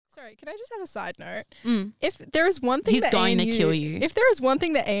Sorry, can I just have a side note? If there is one thing He's going to kill you. If there is one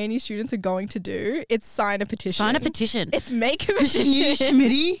thing that ANU students are going to do, it's sign a petition. Sign a petition. It's make a petition.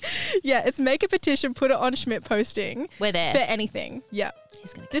 Schmitty. Yeah, it's make a petition, put it on Schmidt posting. We're there. For anything. Yeah.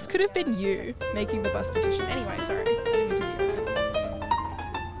 He's gonna This could have been you making the bus petition. Anyway, sorry. I didn't mean to do that.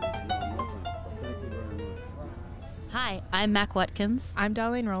 Hi, I'm Mack Watkins. I'm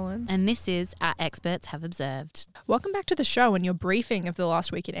Darlene Rollins. And this is Our Experts Have Observed. Welcome back to the show and your briefing of the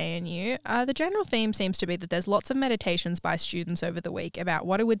last week at ANU. The general theme seems to be that there's lots of meditations by students over the week about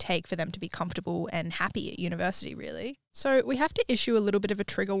what it would take for them to be comfortable and happy at university, really. So we have to issue a little bit of a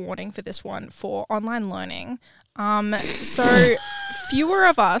trigger warning for this one for online learning. So fewer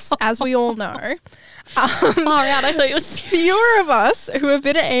of us, as we all know, I thought you were fewer of us who have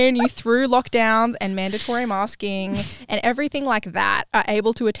been at ANU through lockdowns and mandatory masking and everything like that are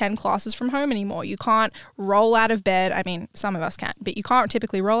able to attend classes from home anymore. You can't roll out of bed. I mean, some of us can, but you can't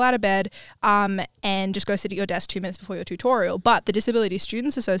typically roll out of bed and just go sit at your desk 2 minutes before your tutorial. But the Disability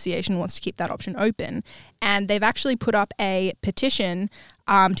Students Association wants to keep that option open, and they've actually put up a petition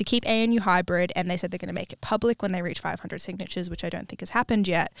to keep ANU hybrid, and they said they're going to make it public when they reach 500 signatures, which I don't think has happened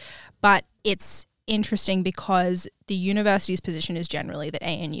yet. But it's interesting because the university's position is generally that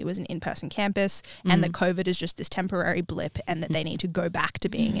ANU is an in-person campus and that COVID is just this temporary blip and that they need to go back to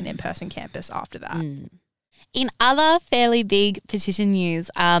being an in-person campus after that. In other fairly big petition news,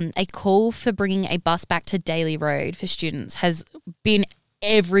 a call for bringing a bus back to Daly Road for students has been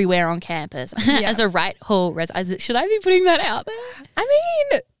everywhere on campus. As a Wright Hall resident. Should I be putting that out there? I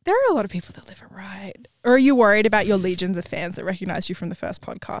mean, there are a lot of people that live at Wright. Or are you worried about your legions of fans that recognised you from the first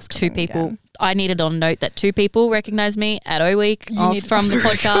podcast? 2 people. Again? I needed on note that 2 people recognised me at O Week from the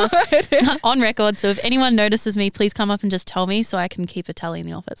podcast on record. So if anyone notices me, please come up and just tell me so I can keep a tally in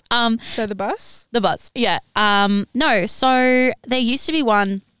the office. So the bus? The bus, yeah. No, so there used to be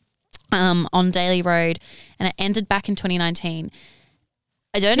one on Daly Road and it ended back in 2019.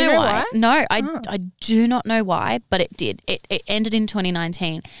 I don't know why. No, I do not know why, but it did. It ended in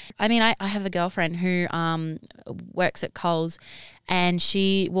 2019. I mean, I have a girlfriend who works at Coles, and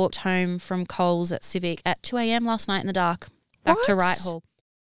she walked home from Coles at Civic at 2 a.m. last night in the dark back to Wright Hall.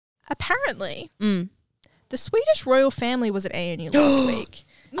 Apparently, the Swedish royal family was at ANU last week.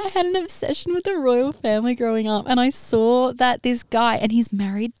 I had an obsession with the royal family growing up, and I saw that this guy, and he's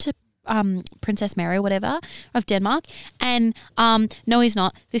married to Princess Mary or whatever of Denmark, and no, he's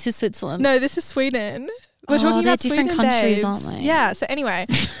not. This is Switzerland. No, this is Sweden. We're talking about different Sweden, countries, babes. aren't they? Yeah. So anyway,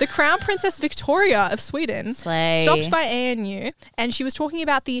 the Crown Princess Victoria of Sweden stopped by ANU, and she was talking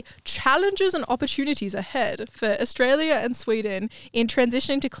about the challenges and opportunities ahead for Australia and Sweden in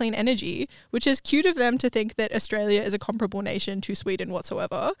transitioning to clean energy, which is cute of them to think that Australia is a comparable nation to Sweden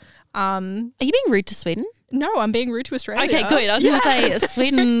whatsoever. Are you being rude to Sweden? No, I'm being rude to Australia. Okay, good. I was going to say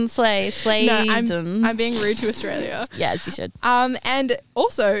Sweden, slay. No, I'm being rude to Australia. Yes, you should. And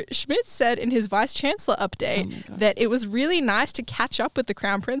also, Schmidt said in his Vice Chancellor update that it was really nice to catch up with the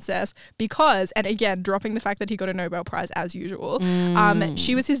Crown Princess because, and again, dropping the fact that he got a Nobel Prize as usual,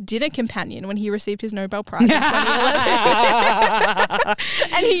 she was his dinner companion when he received his Nobel Prize in 2011.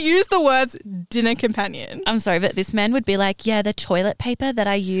 And he used the words dinner companion. I'm sorry, but this man would be like, yeah, the toilet paper that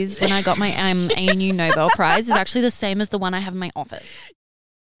I used when I got my ANU Nobel Prize is actually the same as the one I have in my office.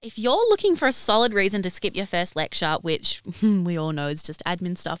 If you're looking for a solid reason to skip your first lecture, which we all know is just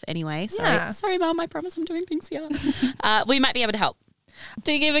admin stuff anyway. Sorry, Mum, I promise I'm doing things here. We might be able to help.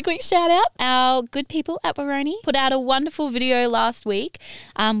 To give a quick shout out, our good people at Waroni put out a wonderful video last week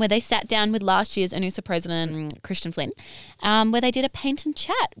where they sat down with last year's ANUSA president, Christian Flynn, where they did a paint and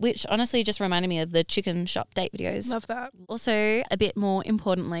chat, which honestly just reminded me of the chicken shop date videos. Love that. Also, a bit more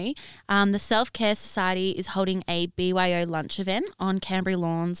importantly, the Self-Care Society is holding a BYO lunch event on Canberra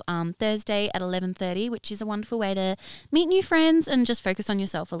Lawns Thursday at 11:30, which is a wonderful way to meet new friends and just focus on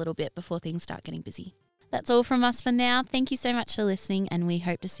yourself a little bit before things start getting busy. That's all from us for now. Thank you so much for listening, and we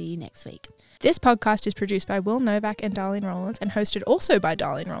hope to see you next week. This podcast is produced by Will Novak and Darlene Rollins and hosted also by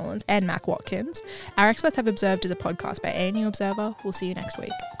Darlene Rollins and Mack Watkins. Our Experts Have Observed is a podcast by ANU Observer. We'll see you next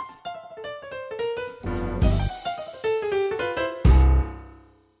week.